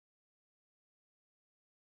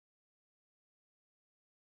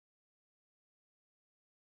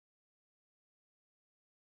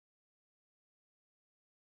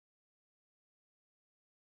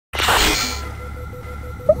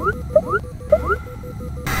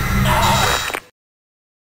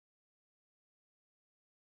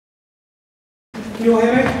Can you all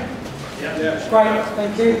hear me? Yeah. Great,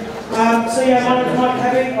 thank you. So yeah, my name is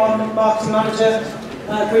Kebby. I'm the marketing manager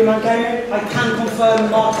at Greenman Gaming. I can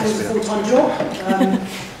confirm marketing is a full-time job,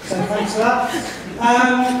 so thanks for that.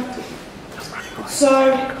 So,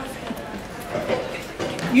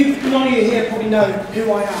 none of you here probably know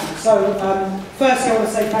who I am. So, firstly, I want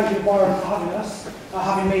to say thank you to Byron for having us,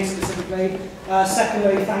 having me specifically.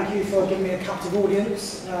 Secondly, thank you for giving me a captive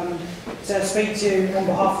audience to speak to you on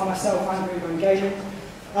behalf of myself and Greenman Gaming.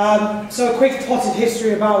 So, a quick potted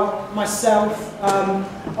history about myself.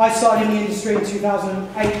 I started in the industry in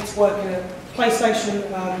 2008, working at PlayStation,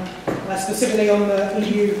 specifically on the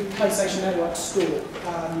EU PlayStation Network store.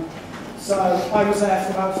 So I was there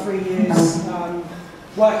for about 3 years,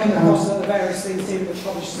 working across the various things, dealing with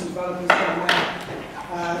publishers and developers down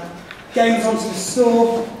there. Games onto the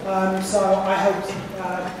store, so I helped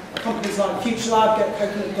companies like FutureLab get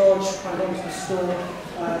Coconut Dodge kind of onto the store,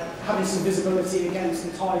 having some visibility against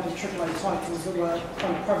the tide of AAA titles that were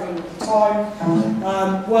kind of prevalent at the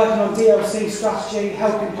time. Working on DLC strategy,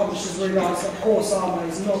 helping publishers realise that horse armour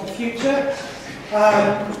is not the future.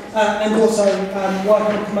 And also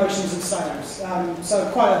working on promotions and sales.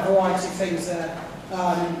 So quite a variety of things there.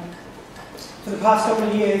 For the past couple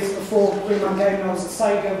of years before Greenman Gaming, I was at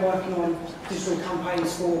Sega working on digital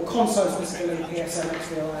campaigns for consoles, specifically PSN,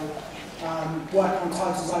 XBLA, working on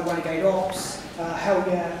titles like Renegade Ops, Hell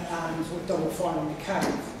Yeah, and Double Fine on the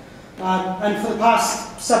Cave. And for the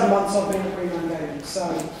past 7 months I've been at Greenman Gaming. So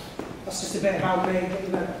that's just a bit about me,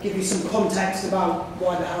 give you some context about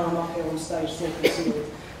why the hell I'm up here on stage talking to you.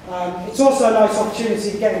 It's also a nice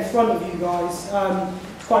opportunity to get in front of you guys.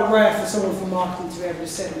 It's quite rare for someone from marketing to be able to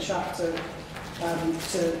sit and chat to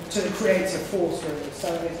the creative force, really. So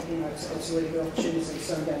it's a really good opportunity.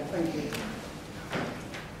 So again, thank you.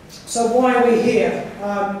 So why are we here?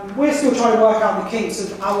 We're still trying to work out the kinks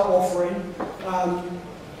of our offering.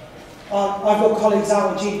 I've got colleagues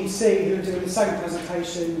out at GDC who are doing the same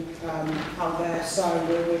presentation out there, so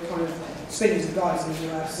we're kind of speaking to the guys in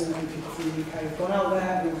the US and people from the UK who've gone out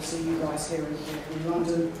there, and obviously you guys here in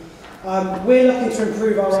London. We're looking to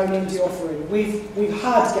improve our own indie offering. We've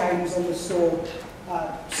had games on the store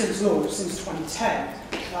since launch, since 2010,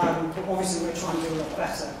 but obviously we're trying to do a lot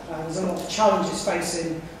better. There's a lot of challenges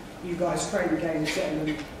facing you guys creating games, getting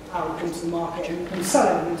them out into the market and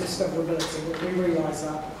selling them in discoverability, but we realise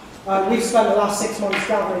that. We've spent the last 6 months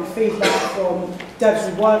gathering feedback from devs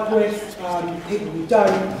we work with, people we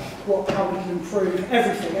don't, how we can improve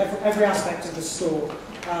everything, every aspect of the store.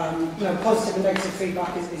 Positive and negative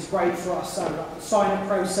feedback is great for us, so like the sign-up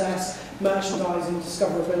process, merchandising,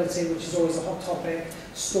 discoverability, which is always a hot topic,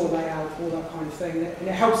 store layout, all that kind of thing. And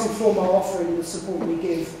it helps inform our offering and the support we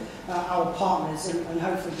give our partners and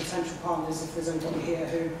hopefully potential partners if there's anybody here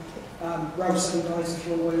who roll some guys if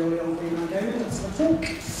you're loyal on Greenman Gaming, that's the talk.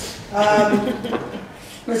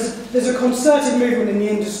 There's a concerted movement in the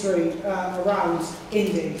industry around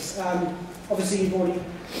indies. Obviously you've already,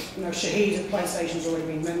 Shahid at PlayStation's already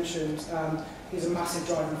been mentioned. He's a massive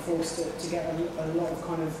driving force to get a lot of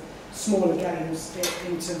kind of smaller games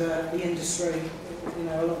into the industry,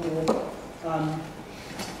 a lot more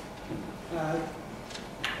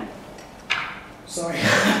sorry,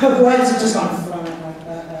 words have just gone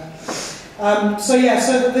so yeah,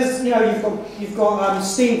 so there's, you've got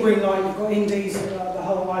Steam Greenlight, you've got indies, the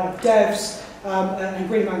whole line of devs, and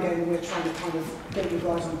Greenman Gaming. We're trying to kind of get you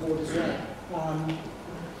guys on board as well.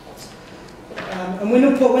 And we're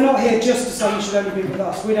not here just to say you should only be with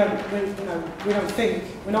us. We don't think,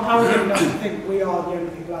 we're not arrogant enough to think we are the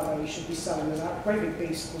only people out there you should be selling. There's a great big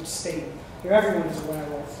beast called Steam, who everyone is aware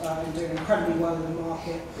of, and doing incredibly well in the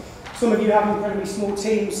market. Some of you have incredibly small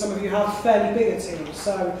teams, some of you have fairly bigger teams.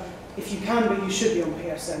 So if you can be, you should be on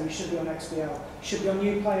PSN, you should be on XBL, you should be on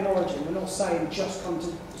Uplay and Origin. We're not saying just come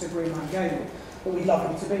to Greenman Gaming, but we'd love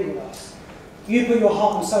you to be with us. You put your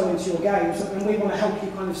heart and soul into your games, and we want to help you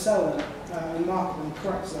kind of sell them and market them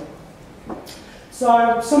correctly.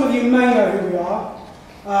 So some of you may know who we are.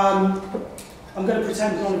 I'm going to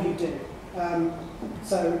pretend none of you do.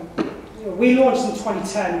 We launched in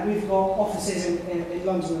 2010. We've got offices in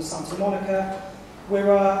London and Santa Monica.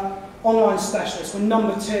 We're online specialists. We're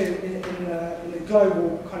number 2 in the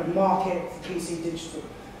global kind of market for PC digital.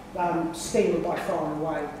 Steam are by far and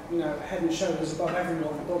away, head and shoulders above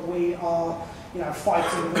everyone, but we are,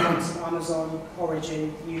 fighting with the likes of Amazon,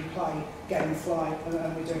 Origin, Uplay, Gamefly,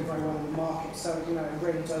 and we're doing very well in the market. So, it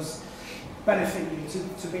really does benefit you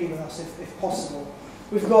to be with us if possible.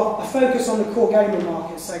 We've got a focus on the core gamer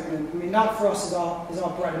market segment. I mean, that for us is our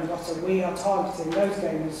bread and butter. We are targeting those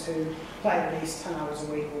gamers who play at least 10 hours a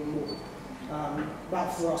week or more.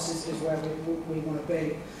 That for us is where we want to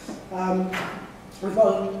be. We've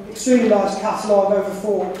got an extremely large catalogue, over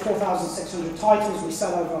 4,600 titles. We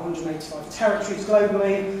sell over 185 territories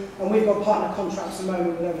globally, and we've got partner contracts at the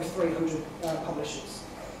moment with over 300 publishers.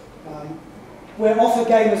 We offer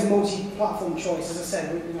gamers multi-platform choice. As I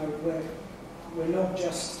said, we're not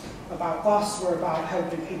just about us, we're about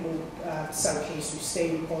helping people sell keys through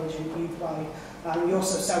Steam, Origin, Uplay. We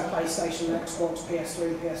also sell PlayStation, Xbox,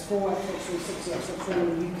 PS3, PS4, Xbox 360, Xbox One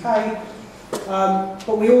in the UK.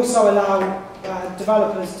 But we also allow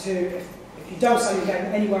developers to, if you don't sell your game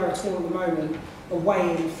anywhere at all at the moment, a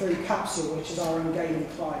way in through Capsule, which is our own gaming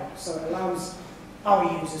client. So it allows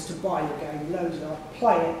our users to buy your game, load it up,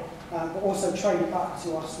 play it, but also trade it back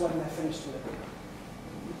to us when they're finished with it.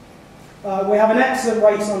 We have an excellent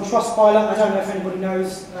rating on Trustpilot. I don't know if anybody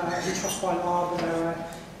knows who Trustpilot are, but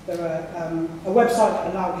they're a website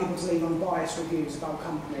that allows people to leave unbiased reviews about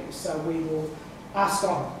companies. So we will ask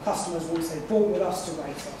our customers once they've bought with us to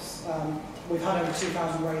rate us. We've had over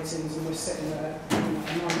 2,000 ratings and we're sitting at a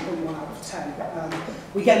 9.1 out of 10.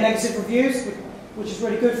 We get negative reviews, which is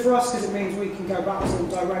really good for us because it means we can go back to them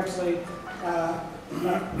directly,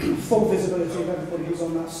 full visibility of everybody who's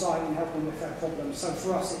on that site and help them with their problems. So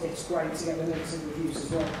for us, it's great to get the negative reviews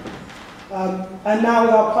as well. And now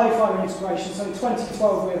with our Playfire integration, so in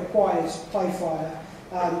 2012 we acquired Playfire.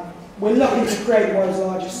 We're looking to create the world's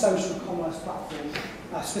largest social commerce platform,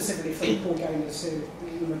 specifically for the poor gamers who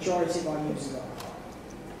the majority of our users are.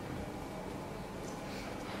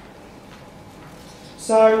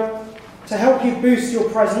 So, to help you boost your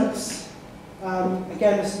presence,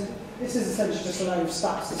 again, this is essentially just a load of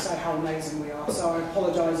stats to say how amazing we are, so I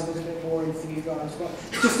apologise if it's a bit boring for you guys, but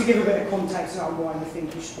just to give a bit of context about why we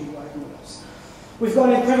think you should be working with us. We've got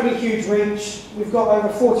an incredibly huge reach. We've got over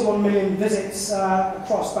 41 million visits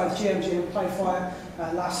across both GMG and Playfire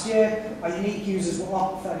last year. Our unique users were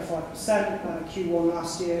up 35% Q1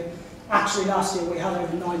 last year. Actually, last year we had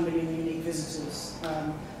over 9 million unique visitors.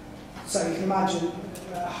 So you can imagine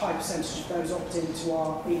a high percentage of those opt into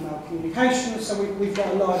our email communication. So we've got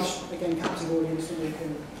a large, again, captive audience that we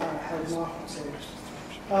can help market to.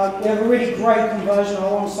 We have a really great conversion.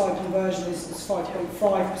 Our on-site conversion is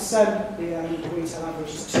 5.5%. The retail average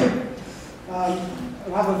is 2%.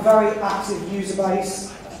 We have a very active user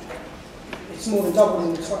base. It's more than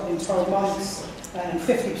doubled in 12 months. And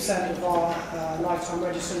 50% of our lifetime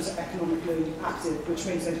registrants are economically active, which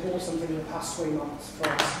means they've bought something in the past 3 months for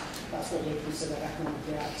us. That's what we consider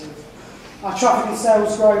economically active. Our traffic and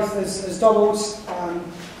sales growth has doubled.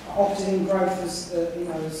 Opt-in growth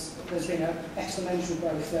there's been an exponential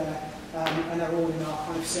growth there, and they're all in our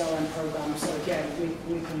kind of CRM program. So again,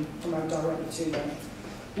 we can promote directly to them.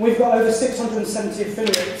 We've got over 670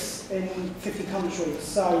 affiliates in 50 countries.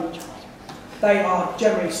 So they are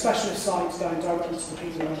generally specialist sites going directly to the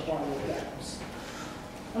people who want to buy your games.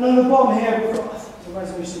 And on the bottom here, we've got the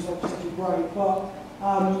resolution's not particularly great, but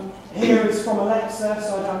here is from Alexa.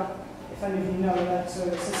 So I don't, if any of you know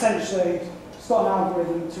Alexa, it's essentially it's got an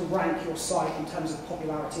algorithm to rank your site in terms of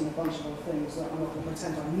popularity and a bunch of other things that I'm not going to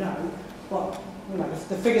pretend I know, but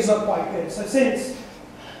the figures look quite good. So since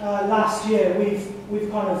last year,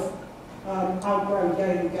 we've kind of outgrown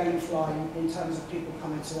Gamefly in terms of people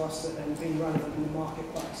coming to us and being relevant in the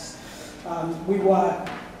marketplace. We were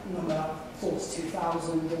number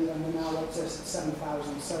 42,000 and we're now up to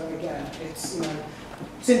 7,000. So again, it's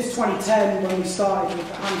since 2010 when we started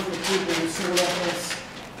with a handful of people in a small office.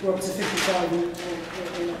 We're up to 55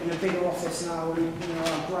 in a bigger office now, and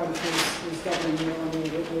our growth is doubling year on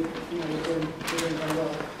year. We're doing very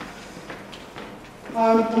well.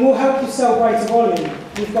 And we'll help you sell greater volume.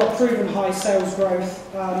 We've got proven high sales growth.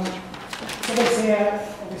 So obviously, I'm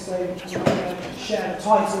not going to share the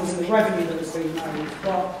titles and the revenue that has been made,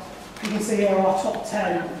 but you can see here our top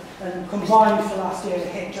 10, and combined for last year,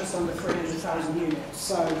 hit just under 300,000 units.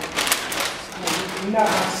 So we know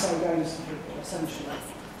how to sell games to people, essentially.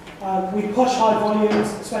 We push high volumes,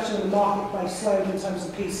 especially when the marketplace slowed in terms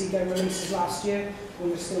of PC game releases last year.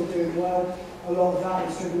 We were still doing well. A lot of that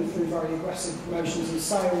is driven through very aggressive promotions and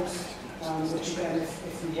sales, which again,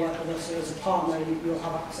 if you work with us as a partner, you'll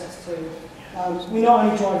have access to. We not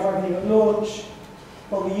only drive revenue at launch,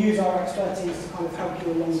 but we use our expertise to kind of help you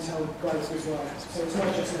with long-term growth as well. So it's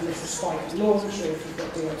not just an initial spike at launch, or if you've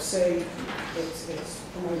got DLC, it's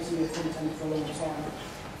promoting your content for a long time.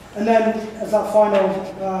 And then, as that final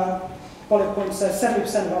bullet point says,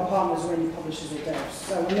 70% of our partners are indie publishers or devs.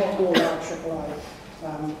 So we're not all about AAA.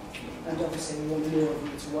 And obviously we want more of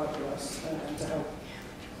you to work with us and to help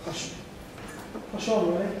push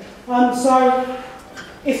on, really. So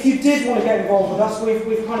if you did want to get involved with us,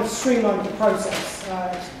 we've kind of streamlined the process.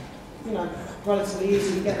 Relatively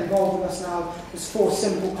easy to get involved with us now. There's 4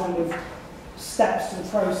 simple kind of steps to the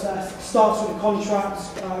process. It starts with a contract.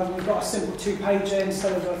 We've got a simple 2-pager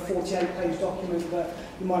instead of a 48-page document that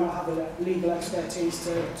you might not have the legal expertise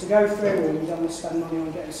to go through, or you don't want to spend money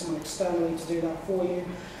on getting someone externally to do that for you.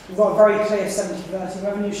 We've got a very clear 70-30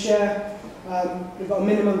 revenue share. We've got a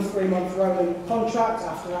minimum 3-month rolling contract.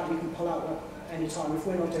 After that, we can pull out at any time. If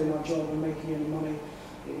we're not doing our job and making any money,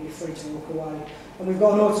 you're free to walk away. And we've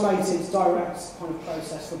got an automated direct kind of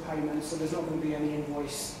process for payments, so there's not going to be any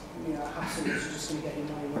invoice hassle. You're just going to get your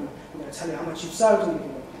money when we're going to tell you how much you've sold and you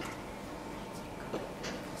can.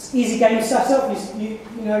 It's easy game setup.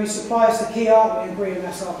 You supply us the key art, we agree on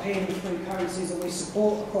SRP and the 3 currencies that we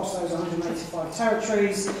support across those 185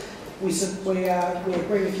 territories. We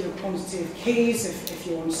agree with you a quantity of keys if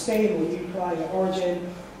you're on Steam or Uplay or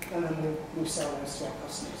Origin, and then we'll sell those to our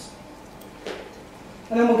customers.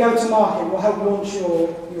 And then we'll go to market. We'll help launch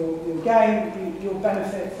your game. You'll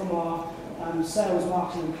benefit from our sales,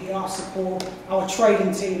 marketing and PR support. Our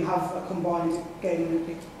trading team have a combined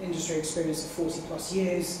gaming industry experience of 40+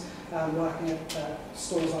 years, working at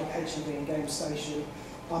stores like H&B and Game Station.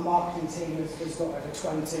 Our marketing team has got over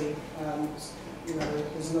 20.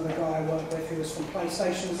 There's another guy I work with who was from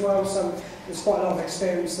PlayStation as well, so there's quite a lot of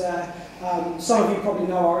experience there. Some of you probably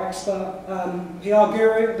know our expert PR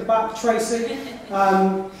guru at the back, Tracy.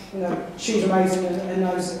 She's amazing and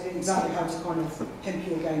knows exactly how to kind of pimp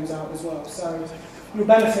your games out as well. So you'll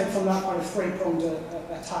benefit from that kind of 3-pronged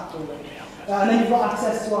attack already. And then you've got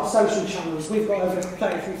access to our social channels. We've got over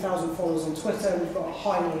 33,000 followers on Twitter. We've got a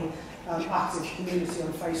highly active community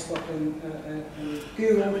on Facebook and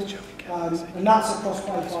Google, and that's across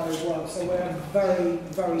Playfire as well. So we're a very,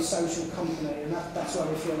 very social company, and that's where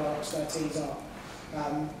we feel our expertise are.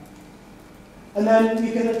 And then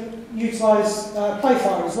you can utilise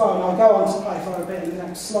Playfire as well, and I'll go on to Playfire a bit in the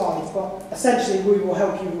next slide, but essentially we will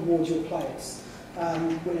help you reward your players.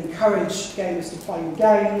 We'll encourage gamers to play your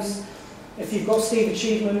games. If you've got Steam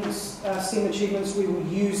achievements, we will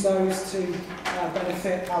use those to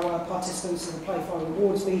benefit our participants in the Playfire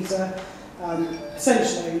Rewards beta.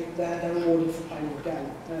 Essentially, they're rewarded for playing your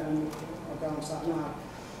game. I'll go on to that now.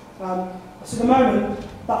 So at the moment,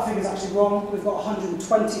 that figure's actually wrong. We've got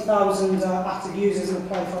 120,000 active users in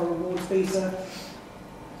the Playfire Rewards beta.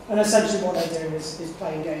 And essentially what they do is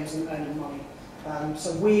playing games and earning money.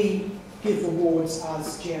 So we give rewards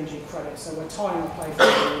as GMG credits, so we're tying our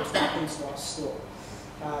Playfire rewards back into our store.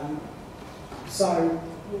 So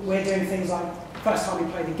we're doing things like, first time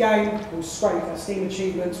we play the game, we'll scrape their Steam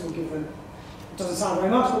achievements, we'll give them, it doesn't sound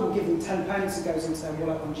very much, but we'll give them 10 pence, it goes into their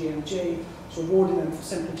wallet on GMG, so rewarding them for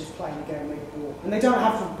simply just playing the game they've bought. And they don't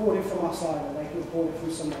have to have bought it from us either, they can have bought it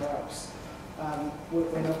from somewhere else.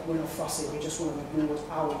 We're not fussy, we just want to reward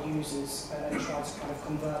our users and try to kind of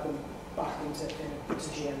convert them back into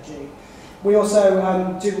GMG. We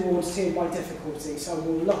also do rewards tiered by difficulty, so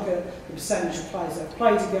we'll look at the percentage of players that have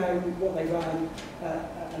played a game, what they earn,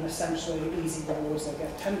 and essentially easy rewards they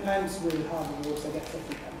get 10 pence, really hard rewards they get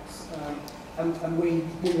 50 pence. And we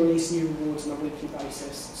release new rewards on a weekly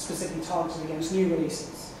basis, specifically targeted against new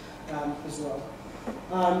releases as well.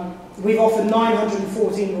 We've offered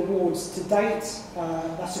 914 rewards to date,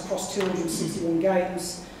 that's across 261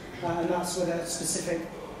 games, and that's with a specific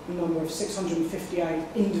number of 658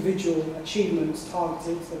 individual achievements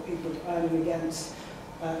targeted that people are earning against,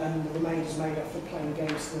 and the remainder is made up for playing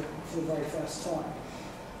games for the very first time.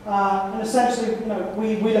 And essentially,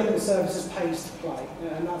 we look at the service as pays to play,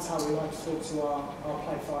 and that's how we like to talk to our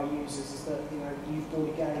Playfire users, is that you've bought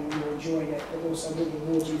a game, you're enjoying it, but also we'll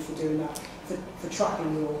reward you for doing that, for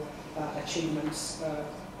tracking your achievements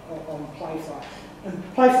on Playfire. And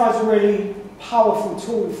Playfire is a really powerful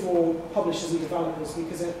tool for publishers and developers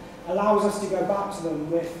because it allows us to go back to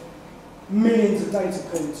them with millions of data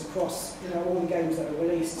points across all the games that are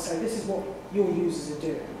released and say, this is what your users are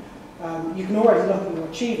doing. You can already look at your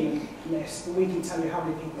achievement list, but we can tell you how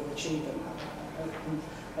many people have achieved them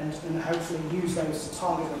and hopefully use those to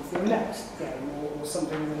target them for your next game or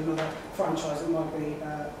something with another franchise that might be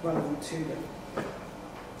relevant to them.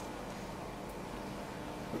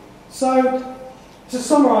 So, to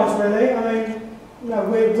summarise really, I mean,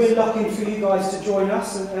 we're lucky for you guys to join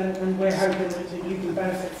us and we're hoping that you can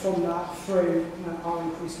benefit from that through our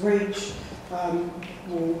increased reach.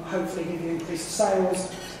 We'll hopefully give you increased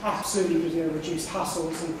sales, absolutely give you a reduced hassle,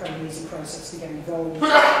 it's an incredibly easy process to get involved.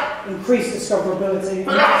 Increased discoverability, and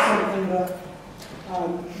that's something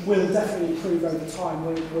that will definitely improve over time.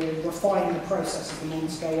 We're refining the process as the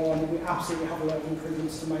months go on, we absolutely have a lot of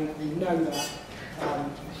improvements to make, we know that.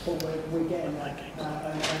 but we're getting there,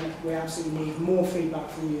 and we absolutely need more feedback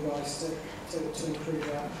from you guys to improve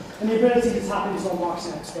that. And the ability to tap into our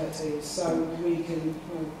marketing expertise, so we can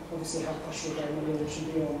obviously help push your game and launch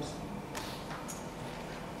and beyond.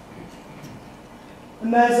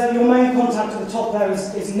 And there's your main contact at the top there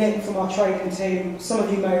is Nick from our trading team. Some of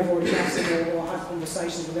you may have already met him or had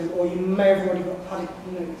conversations with him, or you may have already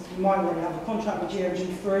you might already have a contract with GOG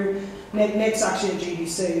through. Nick's actually at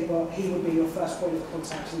GDC, but he would be your first point of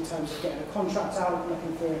contact in terms of getting a contract out,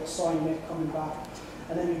 looking for it, signing it, coming back,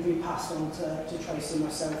 and then you'd be passed on to Tracy and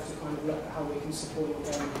myself to kind of look at how we can support your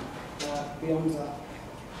game beyond that.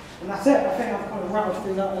 And that's it. I think I've kind of rattled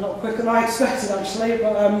through that a lot quicker than I expected actually,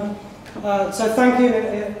 but. So thank you.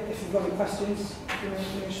 If you've got any questions, give me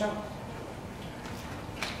a shout.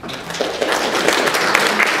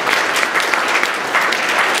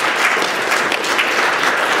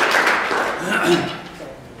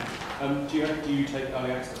 Do you take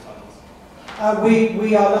early access titles?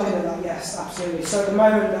 We are looking at that, yes, absolutely. So at the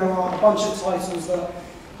moment there are a bunch of titles that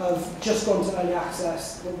have just gone to early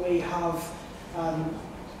access that we have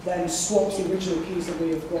then swapped the original keys that we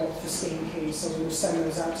have got for Steam keys, so we will send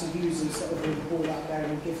those out to users that have already bought that game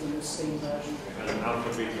and give them the Steam version. And alpha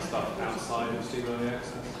beta stuff outside of Steam Early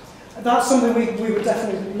Access? That's something we would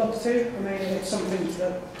definitely look to. I mean, it's something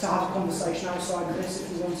to have a conversation outside of this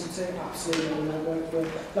if you wanted to. Absolutely. We're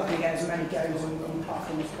looking to get as many games on the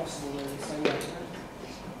platform as possible, really. So, yeah.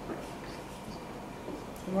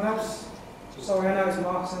 Anyone else? Sorry, I know it's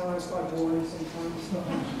Mark's, I know it's quite boring sometimes.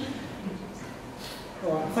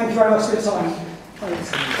 All right, thank you very much for your time.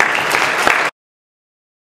 Thanks.